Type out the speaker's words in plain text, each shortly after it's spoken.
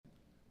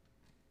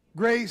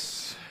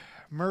Grace,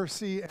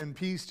 mercy, and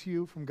peace to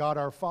you from God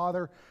our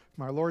Father,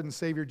 from our Lord and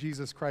Savior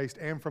Jesus Christ,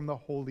 and from the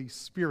Holy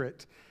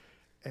Spirit.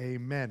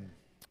 Amen.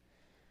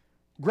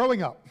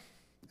 Growing up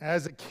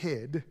as a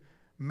kid,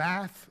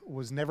 math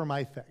was never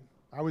my thing.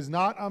 I was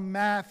not a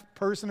math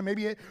person, and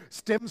maybe it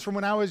stems from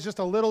when I was just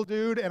a little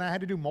dude and I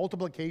had to do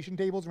multiplication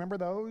tables. Remember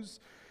those?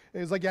 It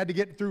was like you had to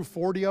get through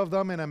 40 of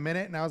them in a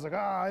minute, and I was like,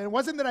 it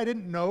wasn't that I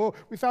didn't know.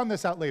 We found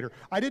this out later.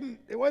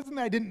 It wasn't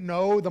that I didn't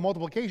know the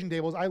multiplication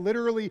tables. I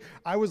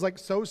was like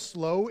so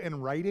slow in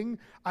writing,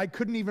 I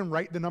couldn't even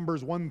write the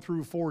numbers 1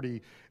 through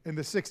 40 in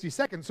the 60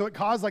 seconds. So it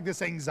caused like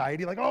this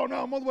anxiety, like, oh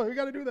no, multiply, we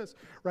got to do this,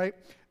 right?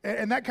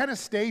 And that kind of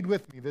stayed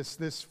with me,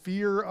 this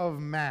fear of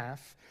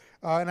math.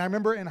 And I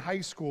remember in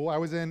high school, I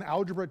was in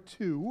Algebra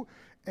 2,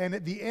 and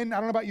at the end, I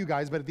don't know about you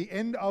guys, but at the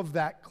end of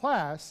that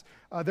class,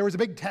 there was a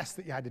big test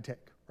that you had to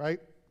take, right?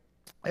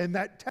 And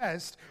that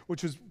test,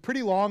 which was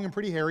pretty long and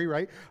pretty hairy,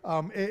 right?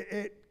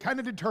 It kind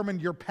of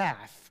determined your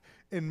path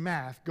in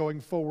math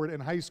going forward in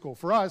high school.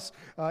 For us,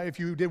 if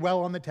you did well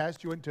on the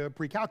test, you went to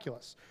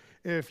pre-calculus.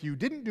 If you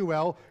didn't do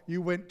well,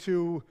 you went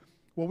to,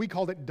 well, we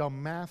called it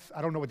dumb math.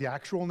 I don't know what the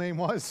actual name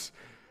was.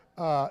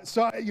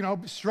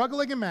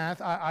 Struggling in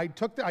math,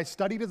 I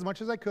studied as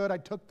much as I could. I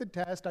took the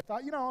test. I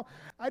thought,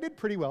 I did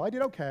pretty well. I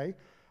did okay.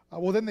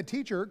 Well, then the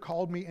teacher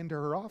called me into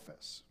her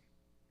office.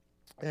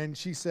 And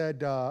she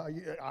said,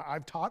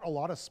 I've taught a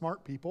lot of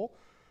smart people,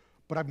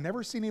 but I've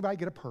never seen anybody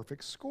get a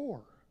perfect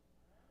score.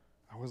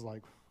 I was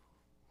like,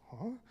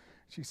 huh?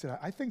 She said,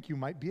 I think you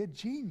might be a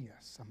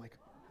genius. I'm like,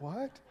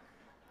 what?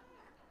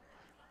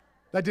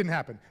 That didn't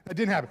happen.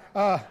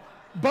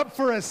 But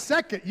for a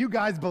second, you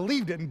guys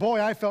believed it, and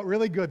boy, I felt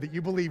really good that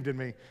you believed in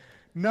me.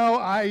 No,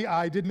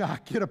 I did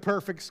not get a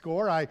perfect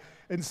score. I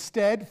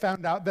instead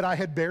found out that I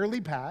had barely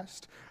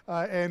passed,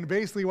 and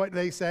basically what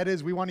they said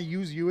is, we want to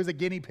use you as a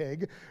guinea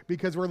pig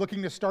because we're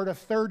looking to start a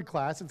third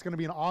class. It's going to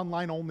be an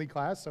online-only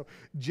class, so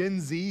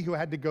Gen Z, who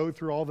had to go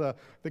through all the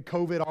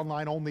COVID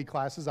online-only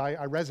classes, I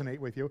resonate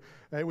with you.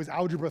 It was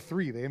Algebra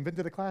 3. They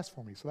invented a class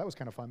for me, so that was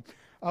kind of fun.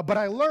 But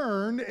I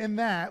learned in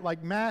that,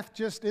 like, math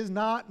just is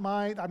not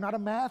I'm not a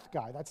math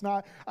guy.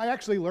 I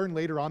actually learned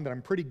later on that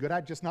I'm pretty good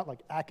at, just not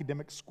like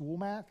academic school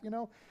math,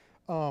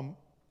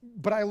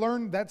 But I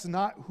learned that's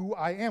not who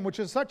I am, which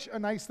is such a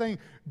nice thing,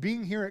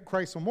 being here at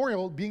Christ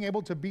Memorial, being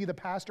able to be the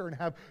pastor and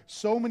have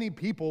so many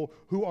people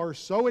who are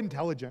so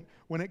intelligent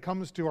when it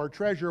comes to our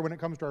treasurer, when it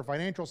comes to our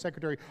financial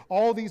secretary,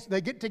 all these,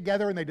 they get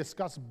together and they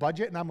discuss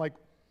budget, and I'm like,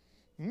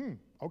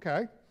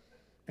 okay,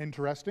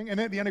 interesting. And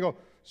then at the end I go,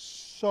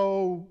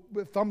 so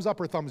thumbs up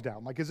or thumbs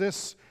down? Like, is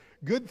this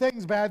good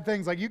things, bad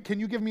things? Like, can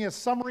you give me a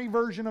summary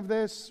version of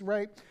this,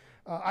 right?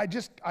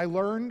 I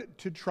learned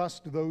to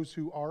trust those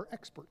who are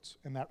experts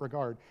in that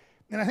regard.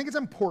 And I think it's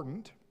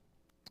important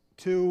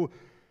to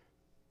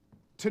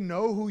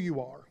know who you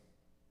are,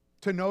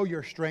 to know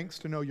your strengths,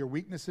 to know your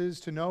weaknesses,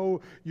 to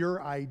know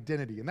your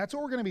identity. And that's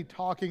what we're going to be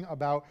talking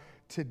about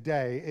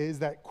today, is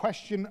that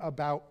question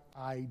about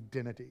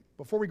identity.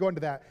 Before we go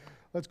into that,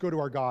 let's go to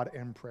our God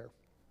in prayer.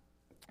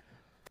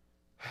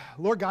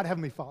 Lord God,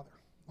 Heavenly Father,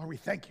 Lord, we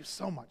thank you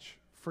so much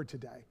for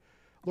today.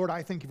 Lord,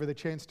 I thank you for the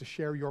chance to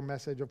share your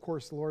message. Of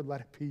course, Lord,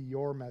 let it be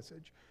your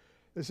message.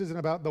 This isn't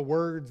about the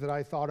words that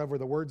I thought of or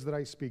the words that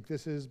I speak.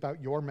 This is about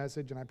your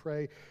message, and I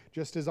pray,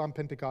 just as on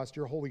Pentecost,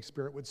 your Holy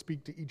Spirit would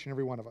speak to each and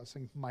every one of us,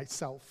 and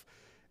myself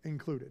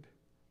included.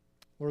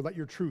 Lord, let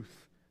your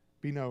truth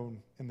be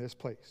known in this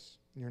place.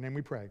 In your name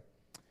we pray.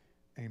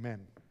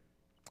 Amen.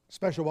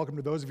 Special welcome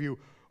to those of you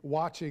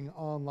watching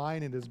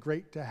online. It is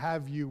great to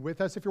have you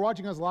with us. If you're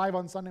watching us live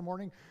on Sunday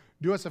morning,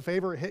 do us a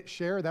favor, hit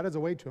share. That is a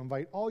way to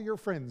invite all your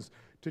friends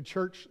to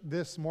church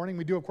this morning.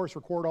 We do, of course,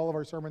 record all of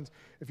our sermons.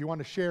 If you want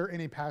to share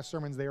any past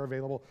sermons, they are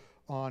available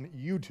on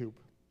YouTube.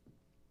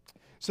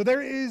 So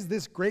there is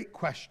this great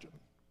question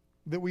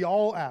that we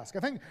all ask. I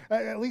think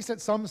at least at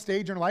some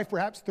stage in life,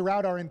 perhaps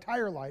throughout our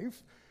entire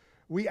life,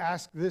 we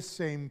ask this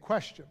same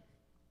question.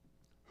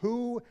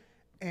 Who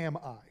am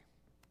I?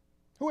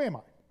 Who am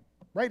I?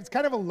 Right? It's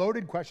kind of a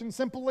loaded question,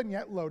 simple and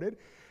yet loaded.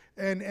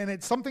 And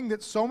it's something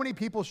that so many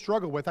people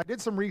struggle with. I did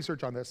some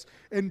research on this.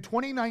 In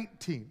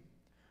 2019,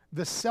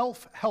 the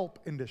self-help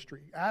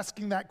industry,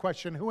 asking that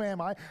question, who am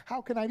I?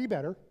 How can I be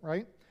better,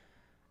 right?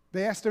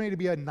 They estimate it to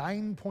be a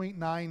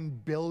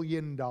 $9.9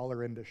 billion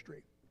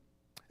industry.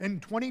 In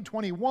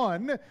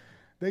 2021,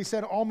 they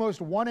said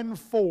almost 1 in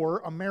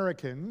 4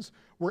 Americans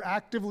were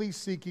actively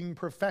seeking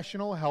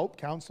professional help,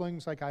 counseling,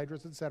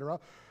 psychiatrists, etc.,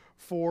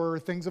 for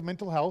things of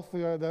mental health,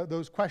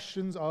 those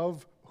questions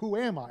of who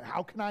am I?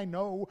 How can I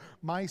know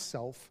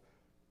myself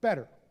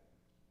better?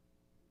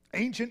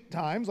 Ancient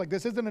times, like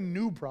this isn't a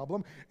new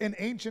problem. In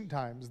ancient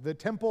times, the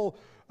temple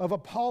of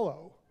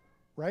Apollo,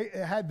 right?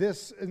 It had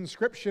this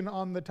inscription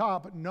on the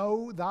top,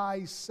 know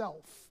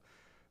thyself.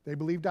 They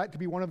believed that to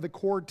be one of the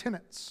core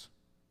tenets,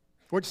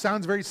 which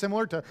sounds very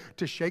similar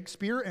to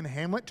Shakespeare and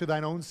Hamlet, to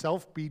thine own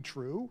self be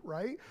true,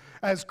 right?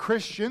 As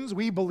Christians,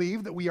 we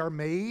believe that we are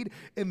made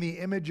in the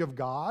image of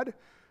God,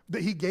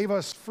 that he gave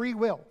us free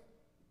will,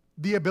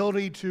 the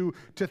ability to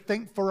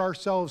think for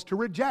ourselves, to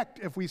reject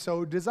if we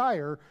so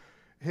desire,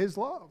 his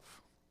love.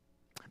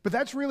 But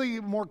that's really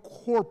more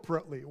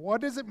corporately.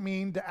 What does it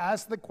mean to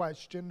ask the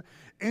question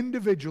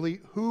individually,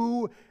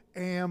 who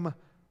am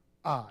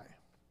I?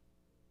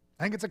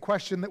 I think it's a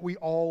question that we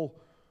all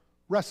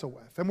wrestle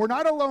with. And we're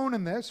not alone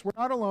in this. We're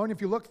not alone.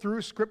 If you look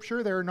through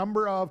Scripture, there are a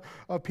number of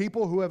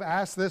people who have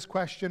asked this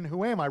question,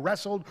 who am I?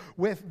 Wrestled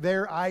with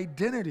their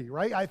identity,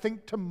 right? I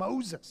think to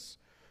Moses.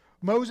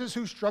 Moses,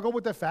 who struggled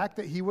with the fact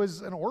that he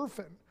was an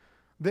orphan,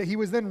 that he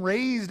was then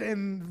raised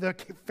in the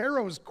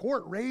Pharaoh's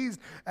court, raised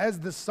as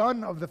the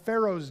son of the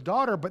Pharaoh's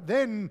daughter, but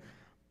then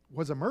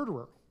was a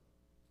murderer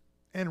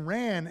and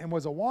ran and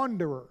was a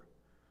wanderer.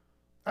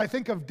 I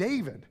think of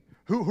David,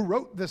 who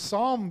wrote the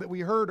psalm that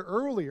we heard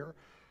earlier,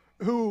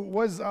 who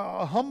was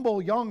a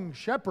humble young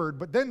shepherd,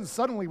 but then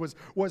suddenly was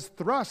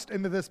thrust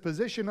into this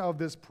position of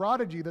this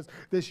prodigy,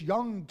 this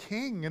young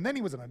king, and then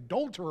he was an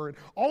adulterer and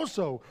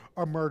also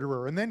a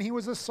murderer, and then he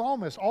was a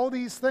psalmist. All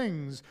these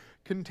things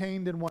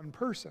contained in one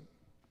person.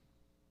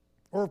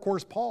 Or, of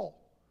course, Paul,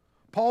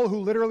 who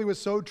literally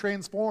was so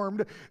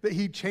transformed that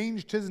he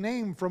changed his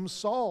name from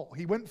Saul.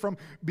 He went from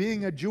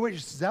being a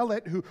Jewish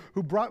zealot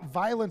who brought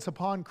violence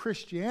upon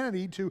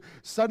Christianity to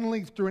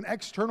suddenly, through an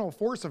external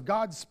force of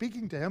God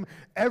speaking to him,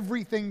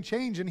 everything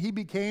changed, and he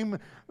became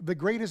the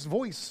greatest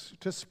voice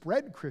to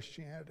spread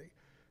Christianity.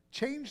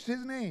 Changed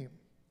his name.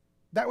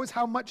 That was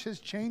how much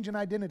his change in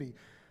identity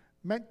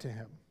meant to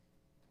him.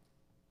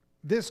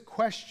 This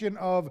question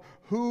of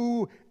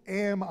who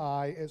am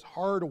I is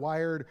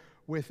hardwired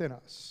within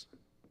us.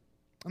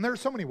 And there are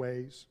so many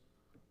ways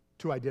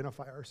to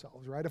identify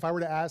ourselves, right? If I were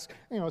to ask,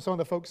 some of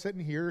the folks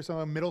sitting here, some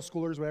of the middle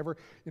schoolers, whatever,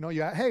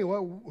 hey,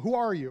 who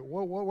are you?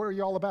 What are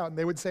you all about? And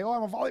they would say,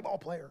 I'm a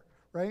volleyball player,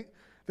 right?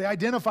 They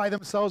identify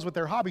themselves with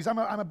their hobbies. I'm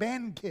a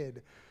band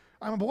kid.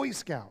 I'm a Boy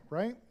Scout,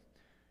 right?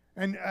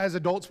 And as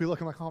adults, we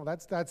look and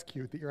like, that's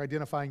cute that you're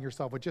identifying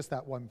yourself with just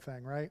that one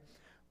thing, right?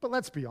 But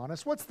let's be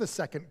honest. What's the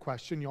second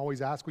question you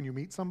always ask when you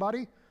meet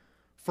somebody?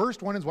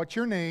 First one is, what's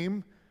your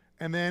name?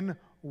 And then,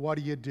 what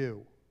do you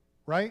do,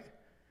 right?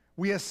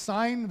 We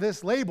assign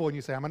this label, and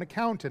you say, I'm an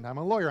accountant, I'm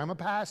a lawyer, I'm a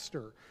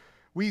pastor.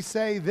 We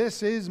say,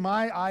 this is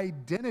my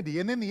identity.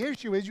 And then the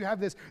issue is you have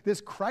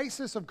this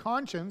crisis of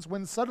conscience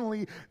when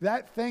suddenly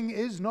that thing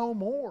is no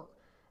more.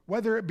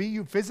 Whether it be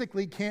you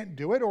physically can't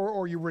do it,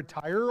 or you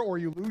retire, or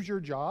you lose your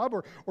job,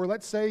 or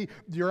let's say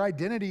your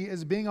identity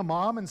is being a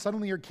mom, and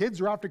suddenly your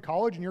kids are off to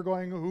college, and you're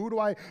going, who do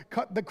I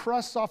cut the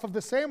crusts off of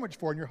the sandwich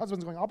for? And your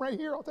husband's going, I'm right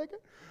here, I'll take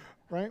it,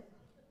 right?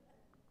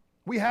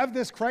 We have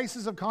this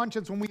crisis of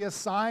conscience when we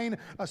assign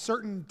a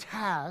certain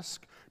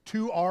task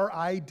to our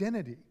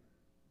identity.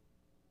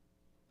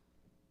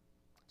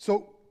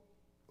 So,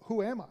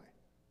 who am I?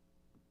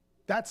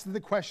 That's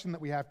the question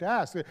that we have to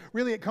ask.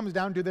 Really, it comes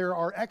down to there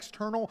are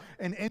external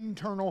and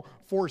internal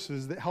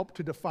forces that help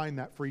to define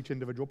that for each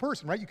individual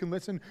person, right? You can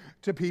listen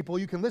to people,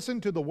 you can listen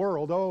to the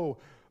world. Oh,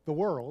 the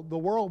world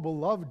will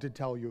love to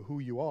tell you who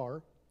you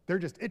are. They're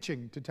just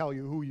itching to tell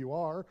you who you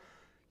are.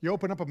 You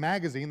open up a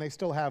magazine, they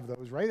still have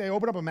those, right? They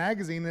open up a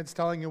magazine that's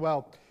telling you,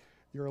 well,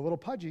 you're a little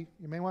pudgy.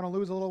 You may want to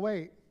lose a little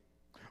weight.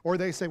 Or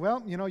they say,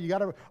 well, you got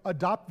to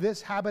adopt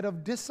this habit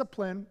of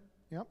discipline.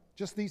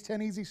 Just these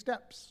 10 easy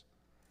steps.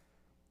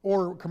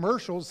 Or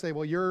commercials say,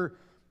 well, you're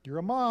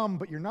a mom,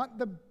 but you're not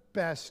the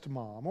best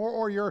mom.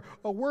 Or you're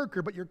a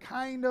worker, but you're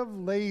kind of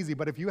lazy.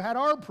 But if you had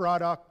our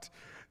product,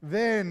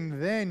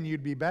 then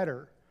you'd be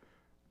better.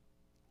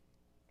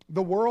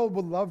 The world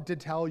would love to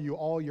tell you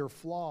all your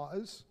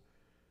flaws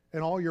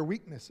and all your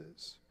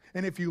weaknesses.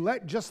 And if you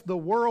let just the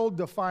world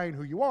define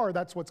who you are,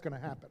 that's what's going to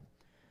happen.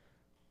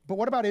 But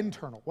what about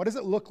internal? What does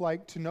it look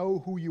like to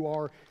know who you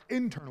are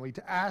internally,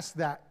 to ask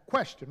that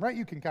question, right?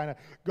 You can kind of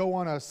go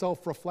on a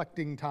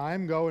self-reflecting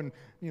time, go and,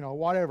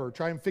 whatever,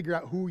 try and figure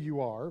out who you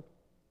are.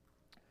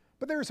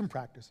 But there are some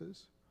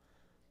practices,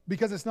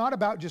 because it's not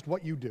about just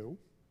what you do.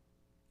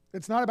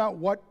 It's not about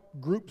what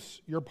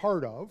groups you're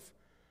part of.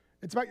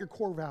 It's about your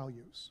core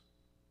values,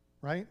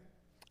 right?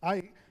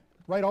 I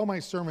write all my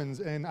sermons,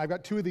 and I've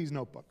got 2 of these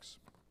notebooks.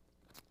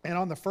 And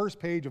on the first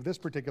page of this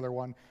particular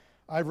one,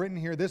 I've written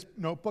here, this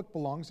notebook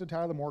belongs to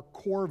Tyler Moore,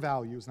 core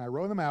values. And I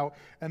wrote them out,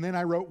 and then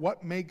I wrote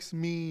what makes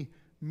me,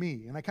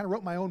 me. And I kind of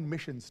wrote my own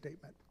mission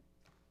statement.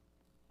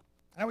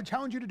 And I would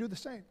challenge you to do the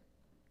same.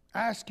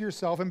 Ask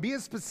yourself, and be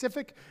as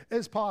specific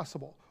as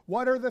possible.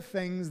 What are the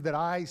things that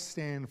I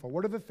stand for?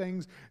 What are the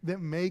things that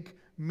make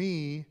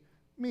me,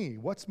 me?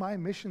 What's my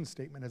mission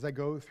statement as I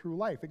go through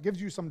life? It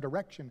gives you some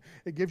direction.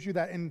 It gives you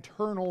that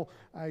internal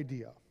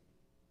idea.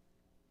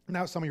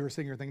 Now some of you are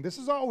sitting here thinking, this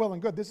is all well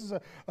and good. This is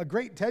a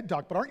great TED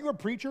Talk, but aren't you a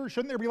preacher?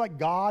 Shouldn't there be like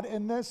God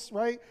in this,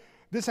 right?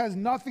 This has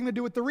nothing to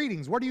do with the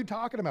readings. What are you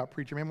talking about,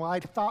 preacher man? Well,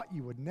 I thought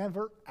you would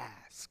never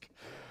ask.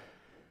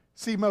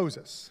 See,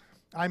 Moses.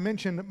 I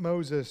mentioned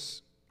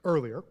Moses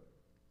earlier.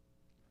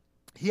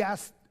 He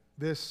asked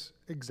this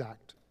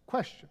exact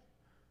question.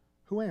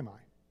 Who am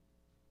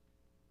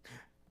I?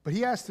 But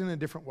he asked in a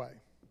different way.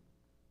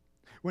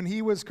 When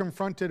he was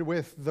confronted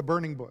with the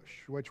burning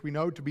bush, which we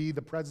know to be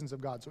the presence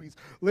of God. So he's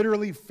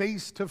literally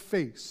face to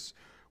face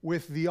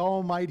with the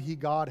Almighty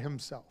God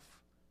himself.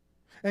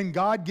 And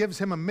God gives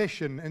him a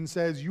mission and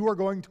says, you are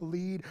going to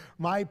lead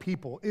my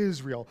people,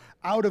 Israel,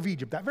 out of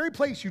Egypt. That very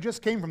place you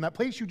just came from, that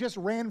place you just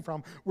ran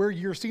from, where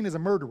you're seen as a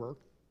murderer.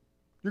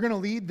 You're going to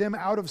lead them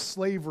out of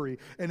slavery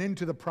and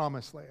into the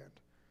promised land.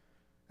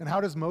 And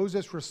how does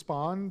Moses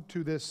respond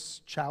to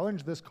this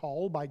challenge, this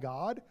call by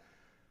God?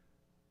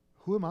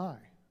 Who am I?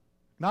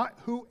 Not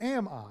who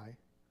am I?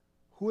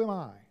 Who am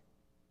I?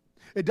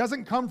 It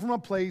doesn't come from a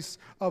place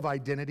of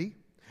identity.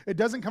 It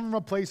doesn't come from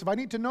a place of I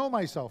need to know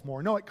myself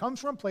more. No, it comes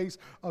from a place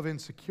of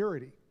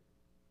insecurity,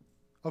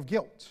 of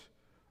guilt,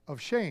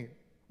 of shame.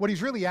 What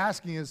he's really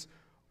asking is,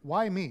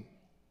 why me?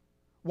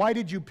 Why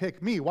did you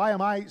pick me? Why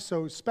am I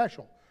so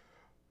special?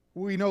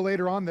 We know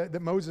later on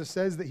that Moses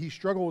says that he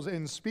struggles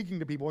in speaking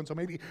to people, and so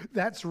maybe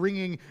that's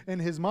ringing in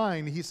his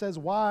mind. He says,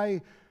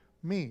 why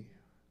me?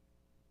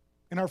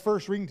 In our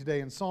first reading today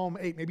in Psalm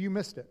 8, maybe you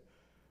missed it,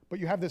 but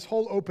you have this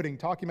whole opening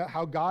talking about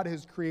how God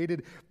has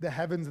created the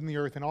heavens and the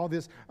earth and all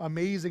this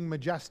amazing,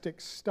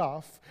 majestic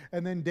stuff.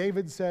 And then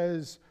David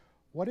says,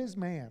 what is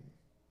man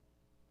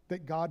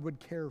that God would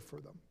care for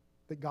them,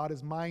 that God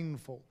is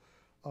mindful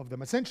of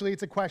them? Essentially,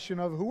 it's a question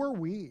of who are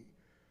we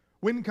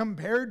when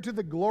compared to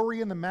the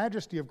glory and the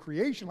majesty of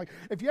creation? Like,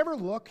 if you ever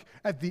look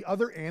at the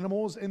other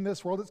animals in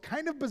this world, it's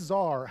kind of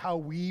bizarre how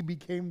we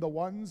became the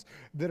ones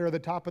that are the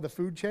top of the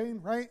food chain,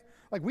 right?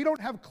 Like, we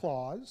don't have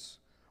claws.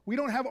 We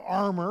don't have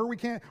armor.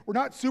 We're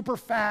not super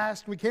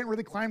fast. We can't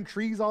really climb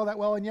trees all that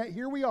well. And yet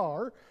here we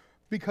are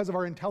because of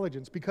our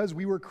intelligence, because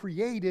we were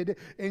created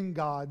in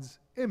God's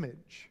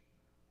image.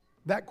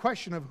 That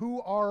question of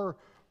who are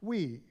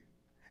we?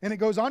 And it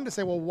goes on to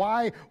say, well,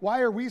 why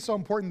are we so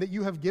important that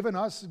you have given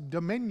us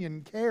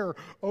dominion, care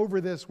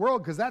over this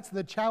world? Because that's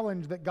the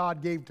challenge that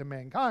God gave to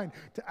mankind,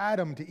 to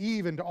Adam, to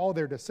Eve, and to all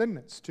their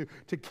descendants,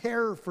 to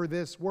care for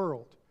this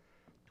world,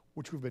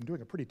 which we've been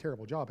doing a pretty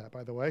terrible job at,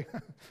 by the way.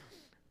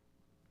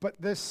 But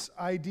this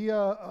idea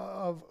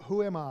of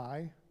who am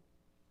I?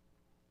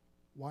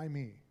 Why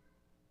me?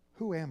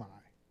 Who am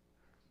I?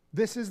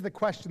 This is the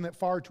question that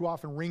far too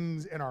often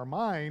rings in our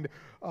mind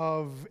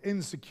of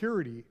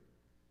insecurity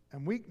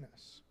and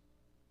weakness.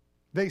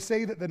 They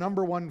say that the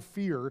number one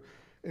fear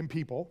in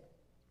people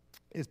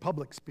is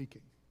public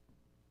speaking.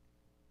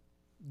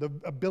 The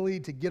ability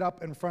to get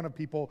up in front of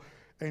people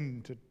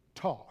and to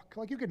talk.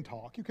 Like, you can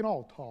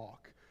all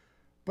talk.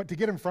 But to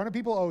get in front of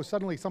people,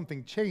 suddenly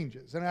something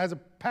changes. And as a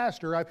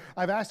pastor,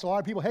 I've asked a lot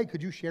of people, hey,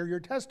 could you share your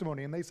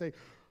testimony? And they say,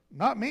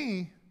 not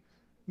me.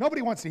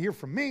 Nobody wants to hear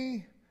from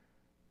me.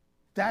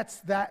 That's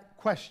that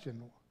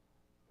question.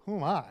 Who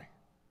am I?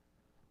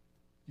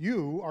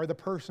 You are the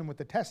person with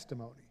the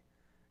testimony.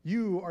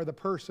 You are the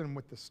person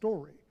with the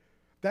story.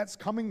 That's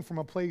coming from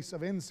a place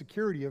of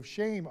insecurity, of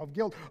shame, of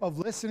guilt, of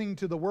listening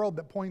to the world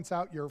that points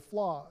out your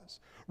flaws,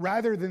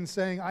 rather than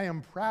saying, I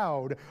am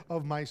proud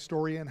of my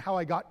story and how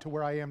I got to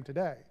where I am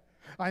today.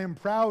 I am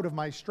proud of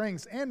my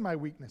strengths and my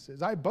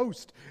weaknesses. I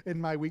boast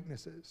in my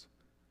weaknesses.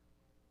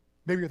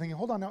 Maybe you're thinking,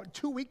 hold on now,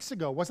 2 weeks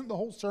ago, wasn't the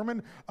whole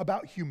sermon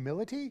about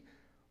humility?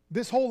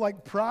 This whole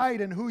pride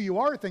and who you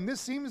are thing,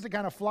 this seems to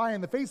kind of fly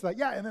in the face of that.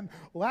 Yeah, and then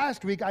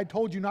last week I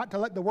told you not to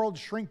let the world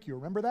shrink you.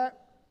 Remember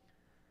that?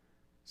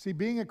 See,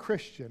 being a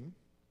Christian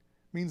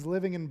means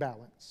living in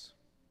balance.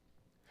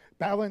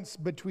 Balance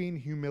between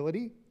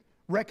humility,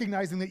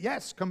 recognizing that,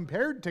 yes,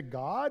 compared to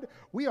God,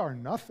 we are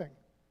nothing.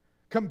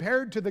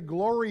 Compared to the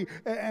glory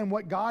and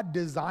what God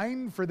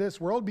designed for this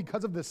world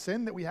because of the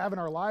sin that we have in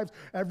our lives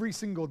every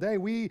single day,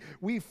 we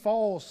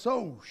fall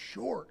so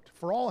short.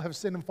 For all have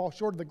sinned and fall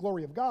short of the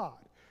glory of God.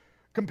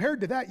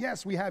 Compared to that,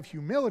 yes, we have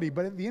humility,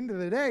 but at the end of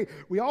the day,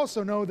 we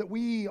also know that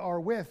we are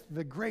with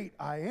the great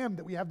I Am,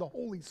 that we have the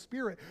Holy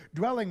Spirit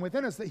dwelling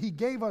within us, that He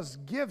gave us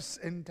gifts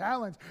and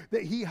talents,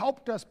 that He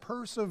helped us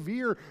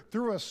persevere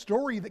through a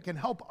story that can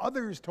help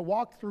others to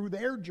walk through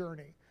their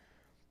journey.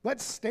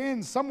 Let's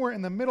stand somewhere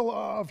in the middle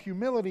of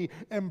humility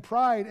and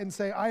pride and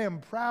say, I am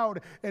proud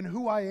in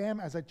who I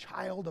am as a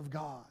child of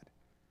God.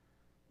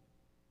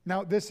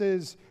 Now, this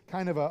is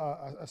kind of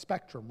a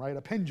spectrum, right?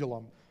 A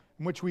pendulum,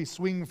 in which we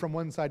swing from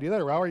one side to the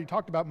other. I already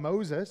talked about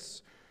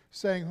Moses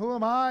saying, who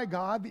am I,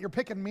 God, that you're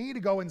picking me to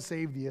go and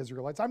save the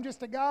Israelites? I'm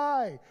just a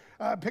guy.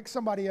 Pick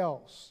somebody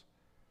else.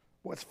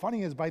 What's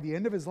funny is by the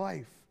end of his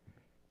life,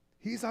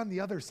 he's on the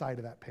other side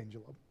of that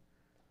pendulum.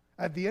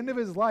 At the end of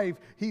his life,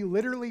 he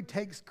literally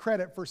takes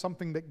credit for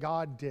something that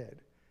God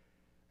did.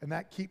 And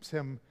that keeps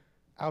him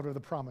out of the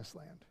promised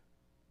land.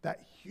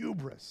 That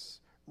hubris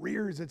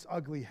rears its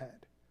ugly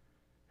head.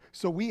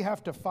 So we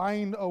have to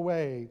find a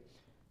way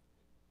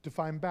to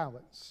find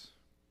balance.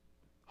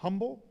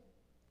 Humble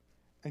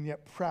and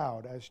yet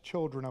proud as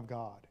children of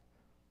God.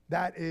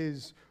 That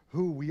is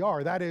who we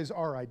are. That is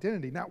our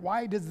identity. Now,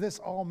 why does this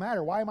all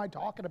matter? Why am I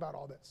talking about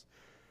all this?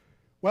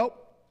 Well,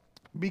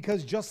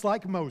 because just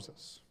like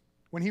Moses,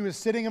 when he was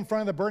sitting in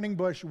front of the burning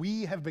bush,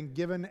 we have been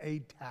given a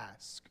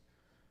task.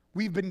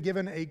 We've been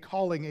given a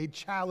calling, a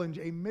challenge,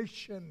 a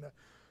mission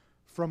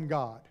from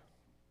God.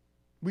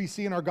 We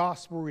see in our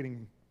gospel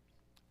reading,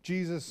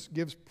 Jesus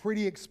gives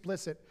pretty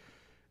explicit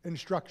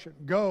instruction.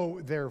 Go,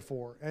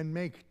 therefore, and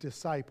make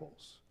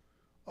disciples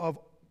of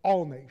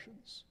all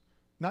nations,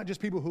 Not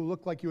just people who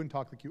look like you and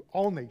talk like you,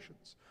 all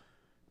nations.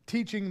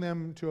 Teaching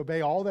them to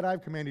obey all that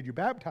I've commanded you,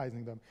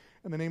 baptizing them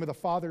in the name of the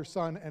Father,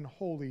 Son, and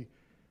Holy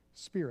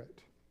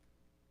Spirit.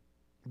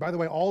 By the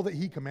way, all that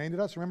he commanded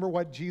us, remember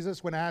what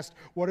Jesus, when asked,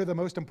 what are the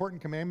most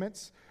important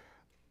commandments?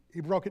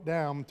 He broke it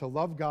down to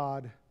love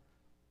God,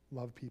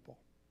 love people.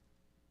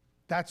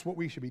 That's what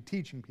we should be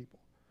teaching people.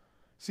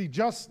 See,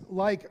 just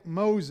like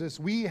Moses,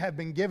 we have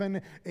been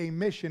given a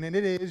mission, and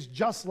it is,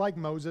 just like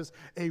Moses,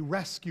 a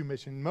rescue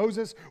mission.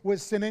 Moses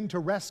was sent in to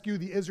rescue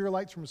the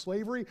Israelites from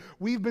slavery.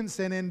 We've been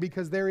sent in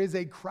because there is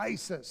a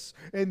crisis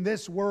in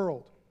this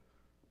world.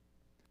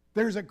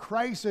 There's a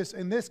crisis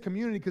in this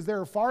community because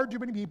there are far too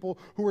many people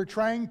who are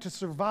trying to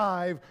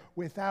survive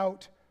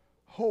without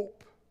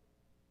hope,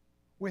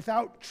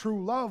 without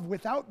true love,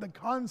 without the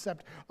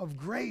concept of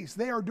grace.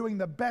 They are doing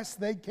the best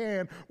they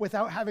can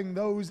without having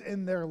those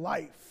in their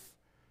life.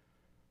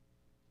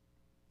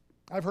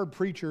 I've heard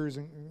preachers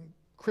and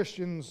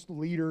Christians,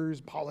 leaders,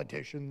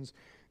 politicians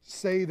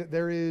say that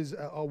there is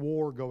a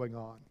war going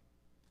on,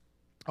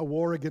 a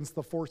war against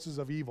the forces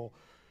of evil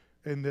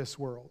in this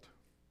world.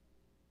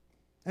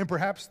 And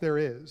perhaps there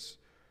is,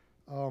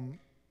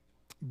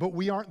 but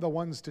we aren't the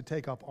ones to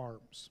take up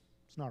arms.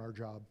 It's not our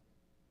job.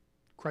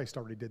 Christ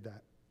already did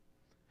that.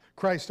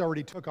 Christ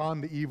already took on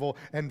the evil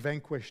and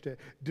vanquished it,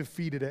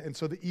 defeated it. And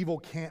so the evil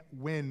can't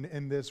win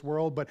in this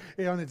world, but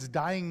on its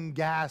dying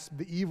gasp,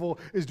 the evil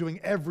is doing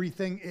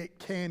everything it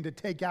can to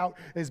take out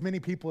as many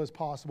people as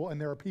possible,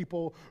 and there are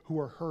people who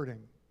are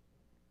hurting.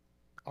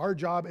 Our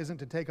job isn't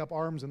to take up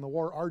arms in the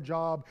war. Our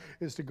job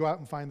is to go out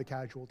and find the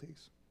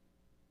casualties.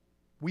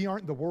 We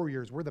aren't the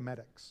warriors, we're the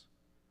medics.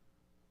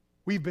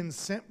 We've been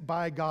sent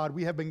by God.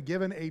 We have been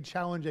given a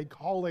challenge, a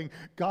calling.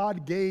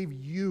 God gave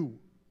you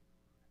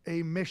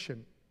a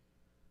mission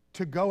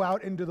to go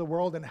out into the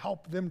world and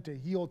help them to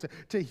heal,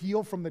 to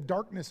heal from the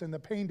darkness and the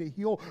pain, to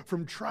heal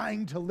from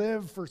trying to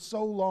live for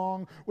so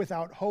long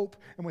without hope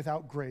and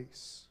without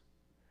grace.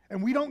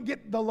 And we don't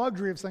get the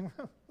luxury of saying,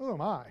 who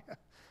am I?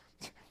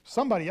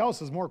 Somebody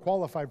else is more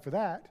qualified for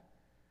that.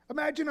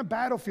 Imagine a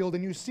battlefield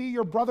and you see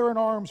your brother in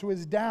arms who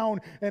is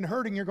down and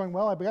hurting. You're going,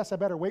 well, I guess I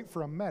better wait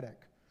for a medic.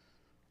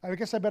 I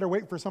guess I better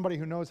wait for somebody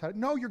who knows how to.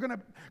 No, you're going to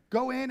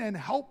go in and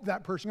help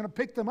that person. You're going to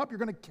pick them up. You're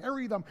going to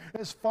carry them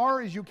as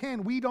far as you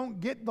can. We don't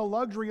get the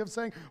luxury of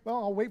saying, well,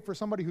 I'll wait for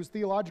somebody who's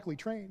theologically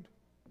trained.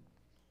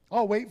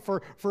 I'll wait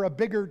for a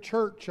bigger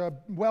church, a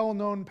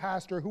well-known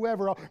pastor,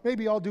 whoever.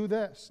 Maybe I'll do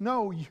this.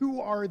 No,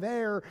 you are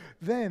there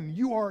then.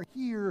 You are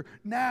here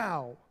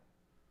now.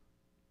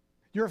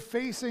 You're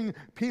facing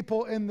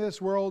people in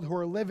this world who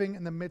are living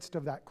in the midst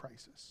of that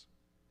crisis.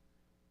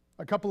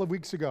 A couple of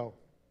weeks ago,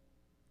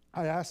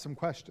 I asked some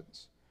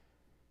questions.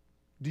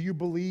 Do you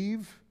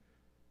believe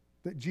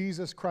that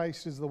Jesus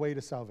Christ is the way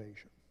to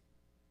salvation?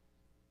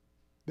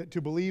 That to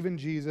believe in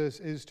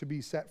Jesus is to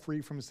be set free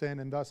from sin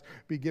and thus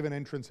be given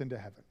entrance into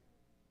heaven?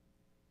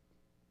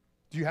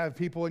 Do you have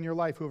people in your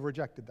life who have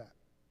rejected that?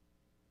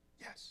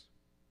 Yes.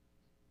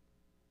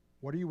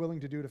 What are you willing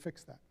to do to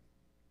fix that?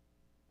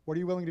 What are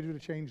you willing to do to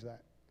change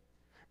that?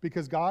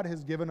 Because God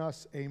has given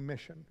us a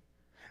mission.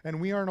 And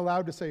we aren't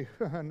allowed to say,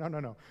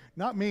 no,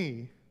 not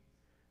me.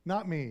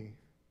 Not me.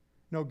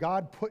 No,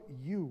 God put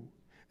you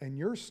and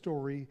your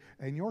story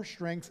and your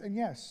strengths and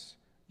yes,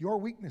 your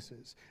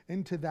weaknesses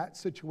into that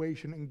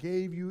situation and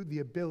gave you the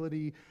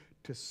ability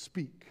to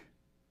speak,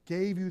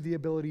 gave you the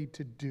ability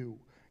to do,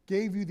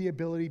 gave you the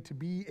ability to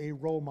be a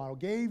role model,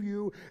 gave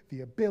you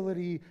the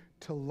ability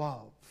to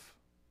love.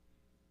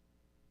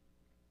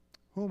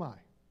 Who am I?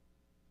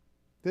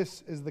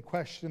 This is the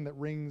question that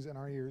rings in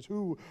our ears.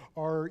 Who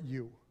are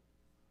you?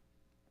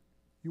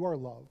 You are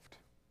loved.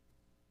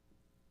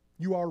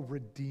 You are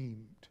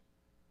redeemed.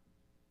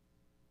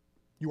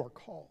 You are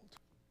called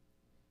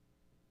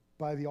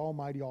by the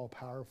Almighty,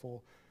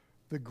 all-powerful,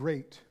 the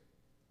great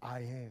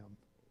I am.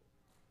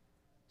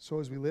 So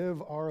as we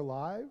live our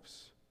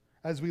lives,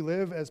 as we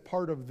live as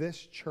part of this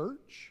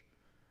church,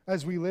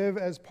 as we live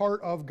as part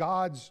of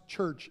God's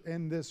church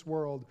in this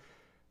world,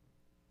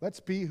 let's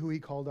be who He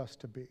called us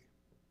to be.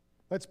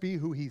 Let's be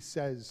who He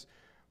says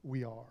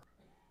we are.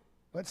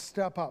 Let's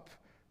step up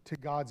to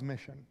God's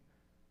mission,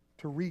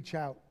 to reach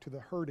out to the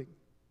hurting,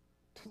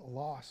 to the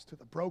lost, to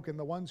the broken,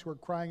 the ones who are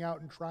crying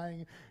out and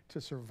trying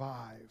to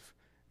survive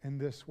in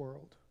this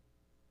world.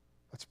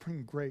 Let's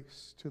bring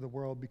grace to the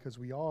world because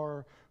we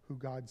are who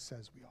God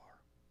says we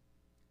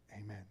are.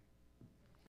 Amen.